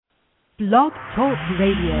Blog Talk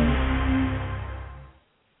Radio.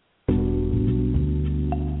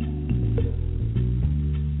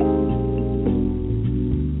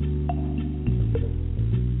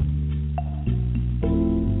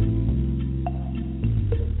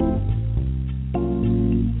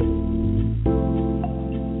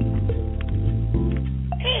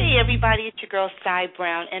 Everybody, it's your girl, Cy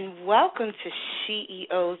Brown, and welcome to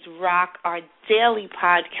SheEO's Rock, our daily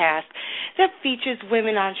podcast that features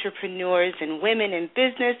women entrepreneurs and women in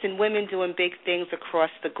business and women doing big things across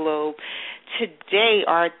the globe. Today,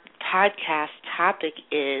 our podcast topic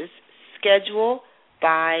is Schedule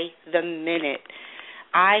by the Minute.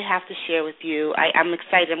 I have to share with you, I'm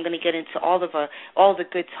excited. I'm going to get into all the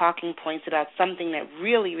good talking points about something that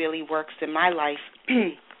really, really works in my life.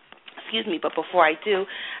 Excuse me, but before I do,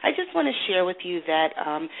 I just want to share with you that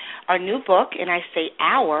our new book, and I say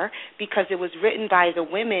our because it was written by the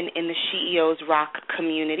women in the SheEO's Rock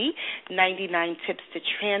community, 99 Tips to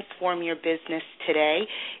Transform Your Business Today.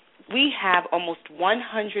 We have almost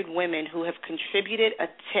 100 women who have contributed a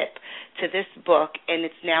tip to this book, and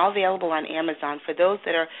it's now available on Amazon. For those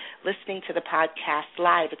that are listening to the podcast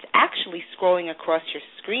live, it's actually scrolling across your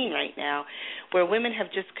screen right now, where women have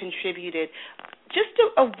just contributed just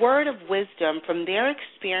a word of wisdom from their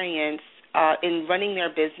experience in running their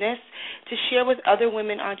business to share with other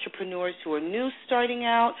women entrepreneurs who are new starting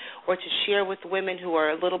out, or to share with women who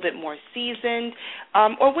are a little bit more seasoned,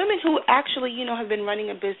 or women who actually, have been running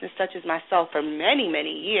a business such as myself for many,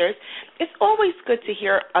 many years. It's always good to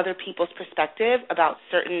hear other people's perspective about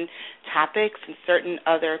certain topics and certain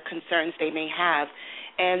other concerns they may have.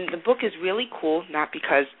 And the book is really cool, not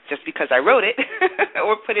just because I wrote it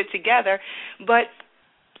or put it together, but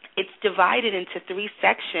it's divided into 3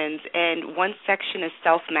 sections, and one section is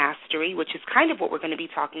self-mastery, which is kind of what we're going to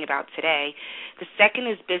be talking about today. The second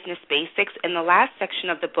is business basics, and the last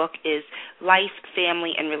section of the book is life,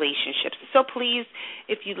 family, and relationships. So please,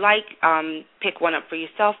 if you'd like, pick one up for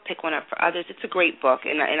yourself, pick one up for others. It's a great book,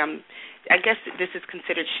 and I guess this is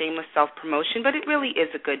considered shameless self-promotion, but it really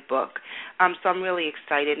is a good book. So I'm really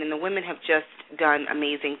excited, and the women have just done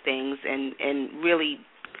amazing things and really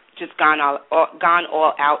just gone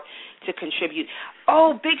all out to contribute.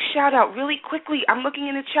 Oh, big shout-out really quickly. I'm looking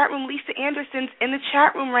in the chat room. Lisa Anderson's in the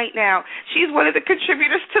chat room right now. She's one of the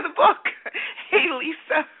contributors to the book. Hey,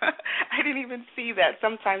 Lisa. I didn't even see that.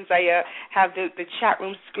 Sometimes I have the chat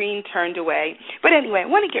room screen turned away. But anyway, I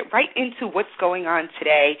want to get right into what's going on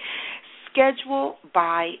today. Schedule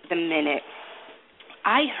by the minute.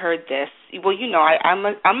 I heard this. Well,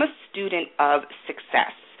 I'm a student of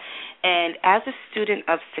success. And as a student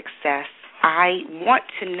of success, I want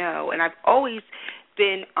to know, and I've always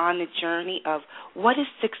been on the journey of what is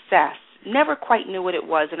success. Never quite knew what it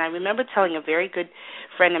was. And I remember telling a very good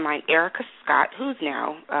friend of mine, Erica Scott, who's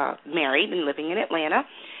now married and living in Atlanta,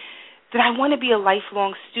 that I want to be a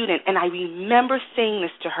lifelong student. And I remember saying this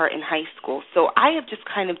to her in high school. So I have just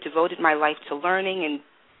kind of devoted my life to learning and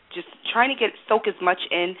just trying to soak as much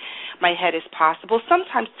in my head as possible,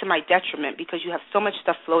 sometimes to my detriment because you have so much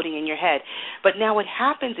stuff floating in your head. But now what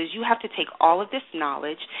happens is you have to take all of this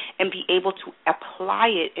knowledge and be able to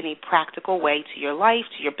apply it in a practical way to your life,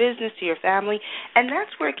 to your business, to your family, and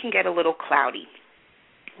that's where it can get a little cloudy.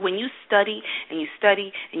 When you study and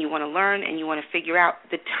you want to learn and you want to figure out,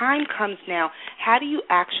 the time comes now, how do you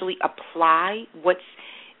actually apply what's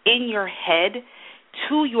in your head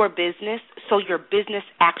to your business so your business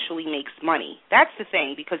actually makes money? That's the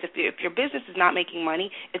thing, because if your business is not making money,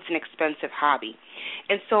 it's an expensive hobby.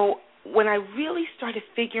 And so when I really started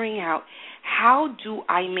figuring out how do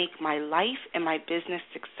I make my life and my business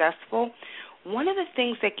successful, one of the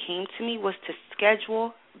things that came to me was to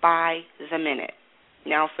schedule by the minute.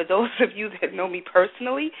 Now, for those of you that know me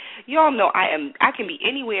personally, you all know I can be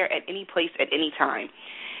anywhere at any place at any time.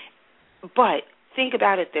 But think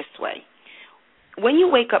about it this way. When you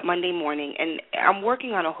wake up Monday morning, and I'm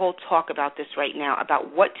working on a whole talk about this right now,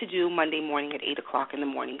 about what to do Monday morning at 8 o'clock in the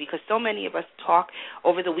morning, because so many of us talk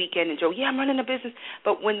over the weekend and go, yeah, I'm running a business.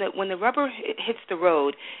 But when the rubber hits the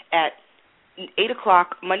road at 8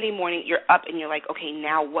 o'clock Monday morning, you're up and you're like, okay,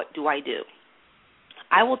 now what do I do?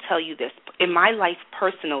 I will tell you this. In my life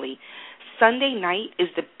personally, Sunday night is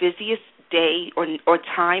the busiest day or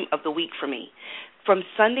time of the week for me. From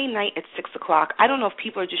Sunday night at 6 o'clock, I don't know if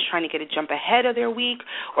people are just trying to get a jump ahead of their week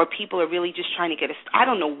or people are really just trying to I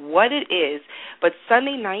don't know what it is, but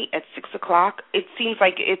Sunday night at 6 o'clock, it seems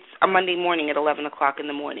like it's a Monday morning at 11 o'clock in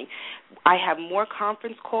the morning. I have more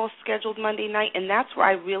conference calls scheduled Monday night, and that's where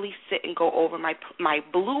I really sit and go over my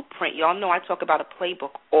blueprint. Y'all know I talk about a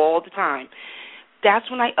playbook all the time.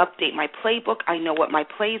 That's when I update my playbook. I know what my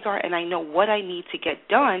plays are, and I know what I need to get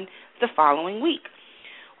done the following week.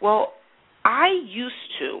 Well, I used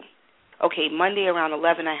to, Monday around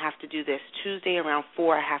 11 I have to do this. Tuesday around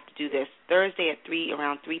 4 I have to do this. Thursday at 3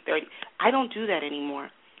 around 3:30. I don't do that anymore.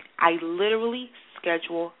 I literally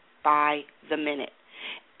schedule by the minute.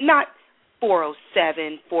 Not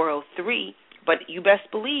 4:07, 4:03, but you best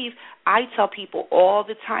believe I tell people all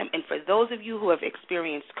the time, and for those of you who have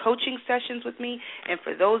experienced coaching sessions with me, and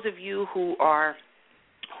for those of you who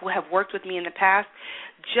have worked with me in the past,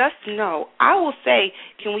 just know I will say,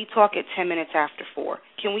 can we talk at 10 minutes after 4?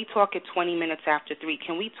 Can we talk at 20 minutes after 3?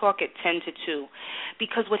 Can we talk at 10 to 2?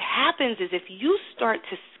 Because what happens is if you start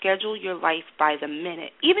to schedule your life by the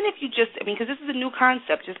minute, even if you because this is a new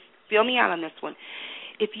concept, just feel me out on this one.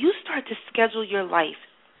 If you start to schedule your life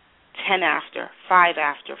 10 after, 5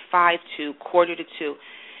 after, 5 to, quarter to 2,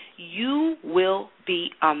 you will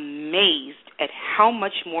be amazed at how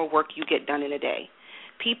much more work you get done in a day.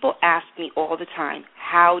 People ask me all the time,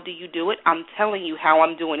 how do you do it? I'm telling you how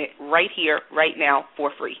I'm doing it right here, right now,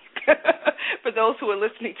 for free. For those who are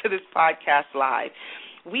listening to this podcast live,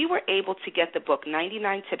 we were able to get the book,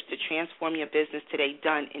 99 Tips to Transform Your Business Today,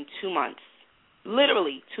 done in 2 months.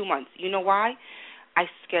 Literally 2 months. You know why? I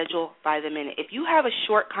schedule by the minute. If you have a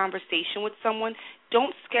short conversation with someone,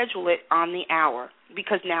 don't schedule it on the hour,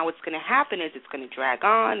 because now what's going to happen is it's going to drag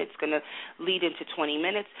on. It's going to lead into 20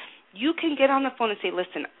 minutes. You can get on the phone and say,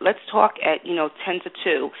 listen, let's talk at, 10 to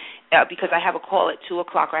 2 because I have a call at 2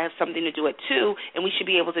 o'clock, or I have something to do at 2, and we should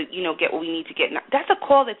be able to, get what we need to get. Now, that's a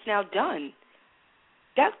call that's now done.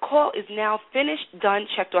 That call is now finished, done,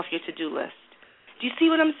 checked off your to-do list. Do you see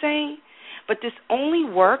what I'm saying? But this only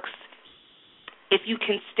works if you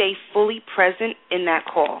can stay fully present in that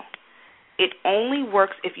call. It only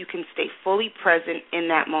works if you can stay fully present in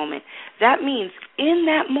that moment. That means in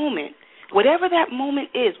that moment, whatever that moment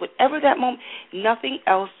is, nothing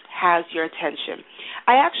else has your attention.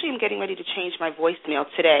 I actually am getting ready to change my voicemail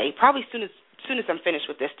today, probably soon as I'm finished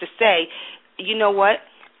with this, to say, you know what,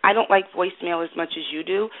 I don't like voicemail as much as you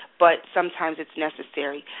do, but sometimes it's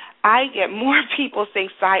necessary. I get more people saying,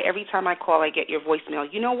 Sai, every time I call I get your voicemail.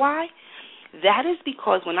 You know why? That is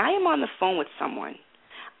because when I am on the phone with someone,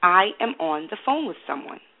 I am on the phone with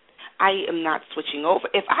someone. I am not switching over.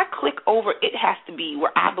 If I click over, it has to be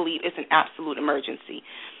where I believe it's an absolute emergency.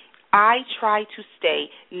 I try to stay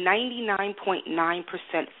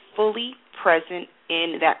 99.9% fully present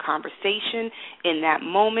in that conversation, in that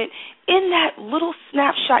moment, in that little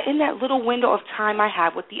snapshot, in that little window of time I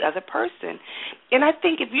have with the other person. And I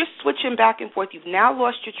think if you're switching back and forth, you've now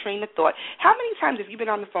lost your train of thought. How many times have you been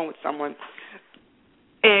on the phone with someone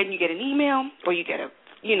and you get an email or you get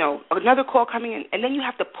another call coming in, and then you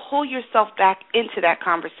have to pull yourself back into that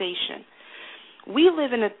conversation? We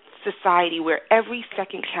live in a society where every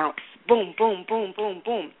second counts. Boom, boom, boom, boom,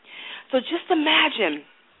 boom. So just imagine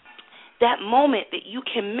that moment that you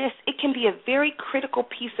can miss. It can be a very critical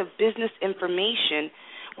piece of business information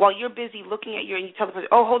while you're busy looking at and you tell the person,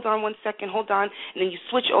 oh, hold on 1 second, hold on, and then you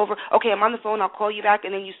switch over. Okay, I'm on the phone, I'll call you back,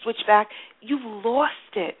 and then you switch back. You've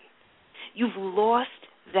lost it. You've lost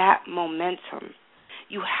that momentum.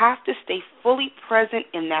 You have to stay fully present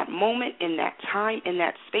in that moment, in that time, in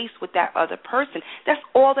that space with that other person. That's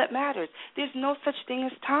all that matters. There's no such thing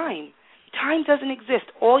as time. Time doesn't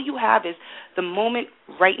exist. All you have is the moment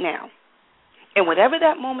right now. And whatever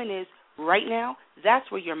that moment is right now, that's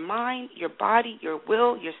where your mind, your body, your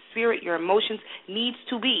will, your spirit, your emotions needs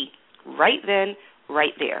to be. Right then,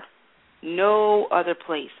 right there. No other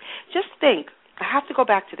place. Just think, I have to go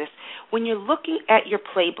back to this. When you're looking at your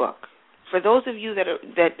playbook, for those of you that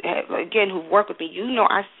again, who've worked with me,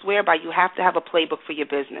 I swear by you have to have a playbook for your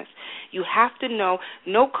business. You have to know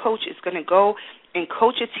no coach is going to go and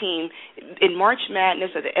coach a team in March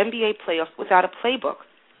Madness or the NBA playoffs without a playbook.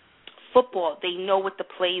 Football, they know what the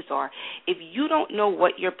plays are. If you don't know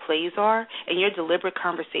what your plays are and your deliberate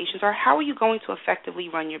conversations are, how are you going to effectively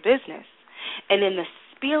run your business? And in the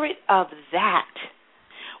spirit of that,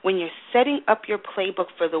 when you're setting up your playbook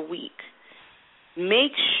for the week,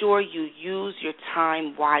 make sure you use your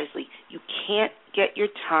time wisely. You can't get your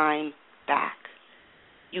time back.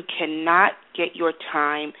 You cannot get your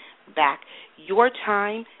time back. Your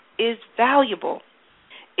time is valuable.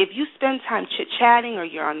 If you spend time chit-chatting or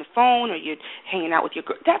you're on the phone or you're hanging out with your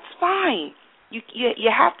girl, that's fine. You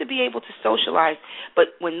have to be able to socialize. But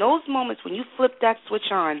when those moments, when you flip that switch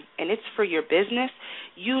on and it's for your business,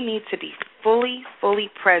 you need to be fully, fully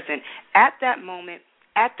present at that moment,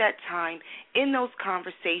 at that time, in those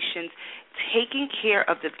conversations, taking care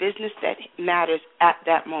of the business that matters at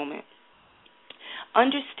that moment.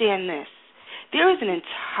 Understand this. There is an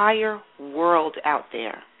entire world out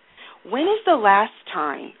there When is the last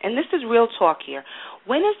time, and this is real talk here,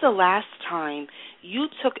 when is the last time you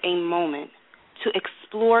took a moment to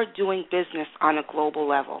explore doing business on a global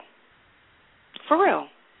level? For real.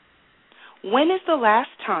 When is the last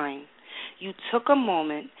time you took a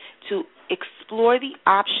moment to explore the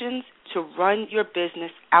options to run your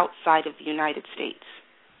business outside of the United States?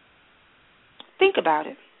 Think about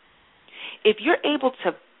it. If you're able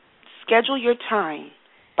to schedule your time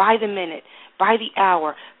by the minute, by the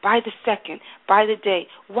hour, by the second, by the day,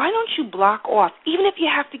 why don't you block off, even if you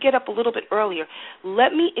have to get up a little bit earlier,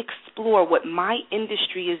 let me explore what my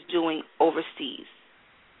industry is doing overseas.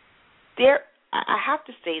 I have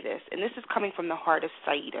to say this, and this is coming from the heart of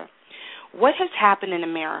Saida. What has happened in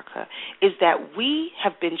America is that we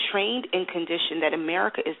have been trained and conditioned that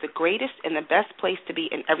America is the greatest and the best place to be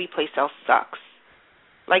and every place else sucks.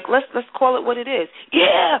 Like, let's call it what it is.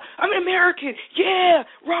 Yeah, I'm an American. Yeah,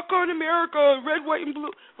 rock on America, red, white, and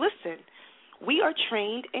blue. Listen, we are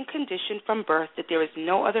trained and conditioned from birth that there is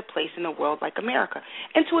no other place in the world like America.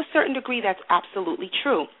 And to a certain degree, that's absolutely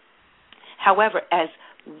true. However, as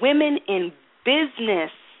women in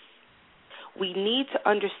business, we need to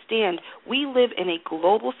understand we live in a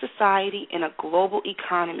global society, in a global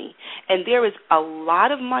economy, and there is a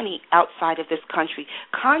lot of money outside of this country,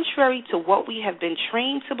 contrary to what we have been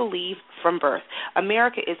trained to believe from birth.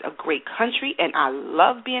 America is a great country, and I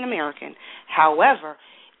love being American. However,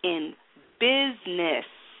 in business,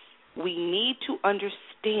 we need to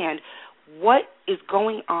understand what is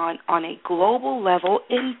going on a global level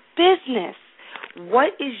in business.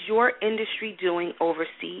 What is your industry doing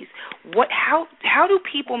overseas? How do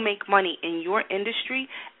people make money in your industry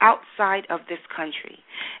outside of this country?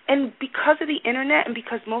 And because of the Internet and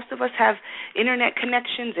because most of us have Internet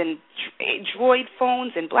connections and Droid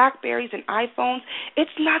phones and Blackberries and iPhones,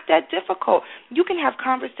 it's not that difficult. You can have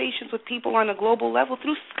conversations with people on a global level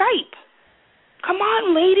through Skype. Come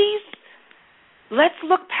on, ladies. Let's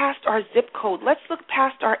look past our zip code. Let's look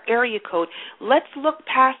past our area code. Let's look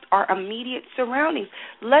past our immediate surroundings.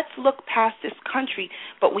 Let's look past this country.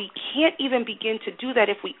 But we can't even begin to do that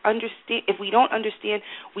if we don't understand.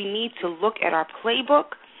 We need to look at our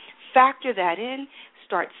playbook, factor that in,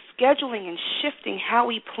 start scheduling and shifting how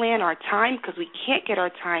we plan our time because we can't get our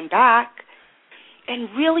time back,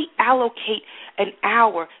 and really allocate an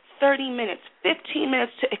hour, 30 minutes, 15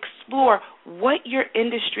 minutes to explore what your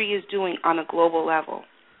industry is doing on a global level.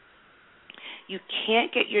 You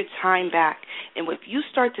can't get your time back. And if you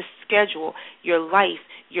start to schedule your life,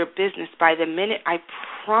 your business by the minute, I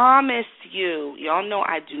promise you, y'all know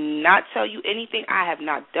I do not tell you anything I have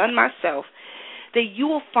not done myself, that you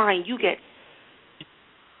will find you get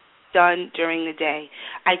done during the day.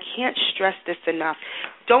 I can't stress this enough.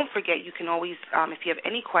 Don't forget, you can always, if you have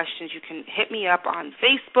any questions, you can hit me up on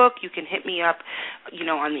Facebook. You can hit me up,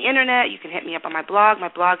 on the Internet. You can hit me up on my blog. My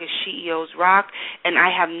blog is SheEO's Rock, and I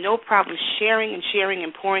have no problem sharing and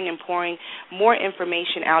pouring more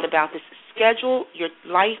information out about this. Schedule your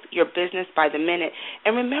life, your business by the minute.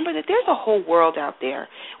 And remember that there's a whole world out there.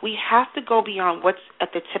 We have to go beyond what's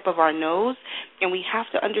at the tip of our nose, and we have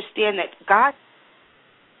to understand that God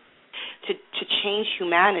to change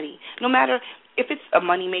humanity. No matter if it's a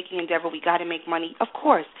money-making endeavor, we got to make money, of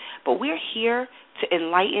course. But we're here to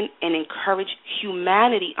enlighten and encourage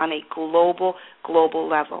humanity on a global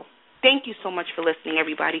level. Thank you so much for listening,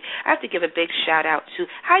 everybody. I have to give a big shout-out to,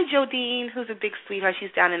 hi, Jodine, who's a big sweetheart.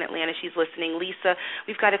 She's down in Atlanta. She's listening. Lisa,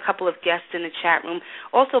 we've got a couple of guests in the chat room.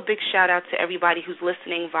 Also, big shout-out to everybody who's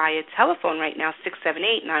listening via telephone right now,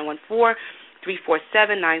 678-914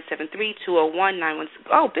 347-973-201-916.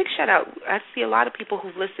 Oh, big shout-out. I see a lot of people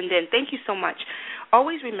who've listened in. Thank you so much.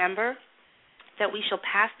 Always remember that we shall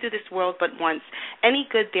pass through this world but once. Any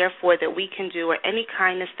good, therefore, that we can do or any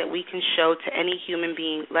kindness that we can show to any human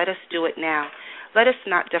being, let us do it now. Let us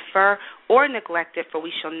not defer or neglect it, for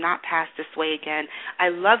we shall not pass this way again. I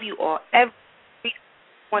love you all, every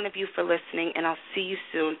one of you, for listening, and I'll see you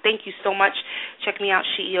soon. Thank you so much. Check me out,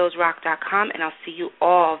 SheEOsRock.com, and I'll see you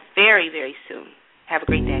all very, very soon. Have a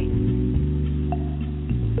great day.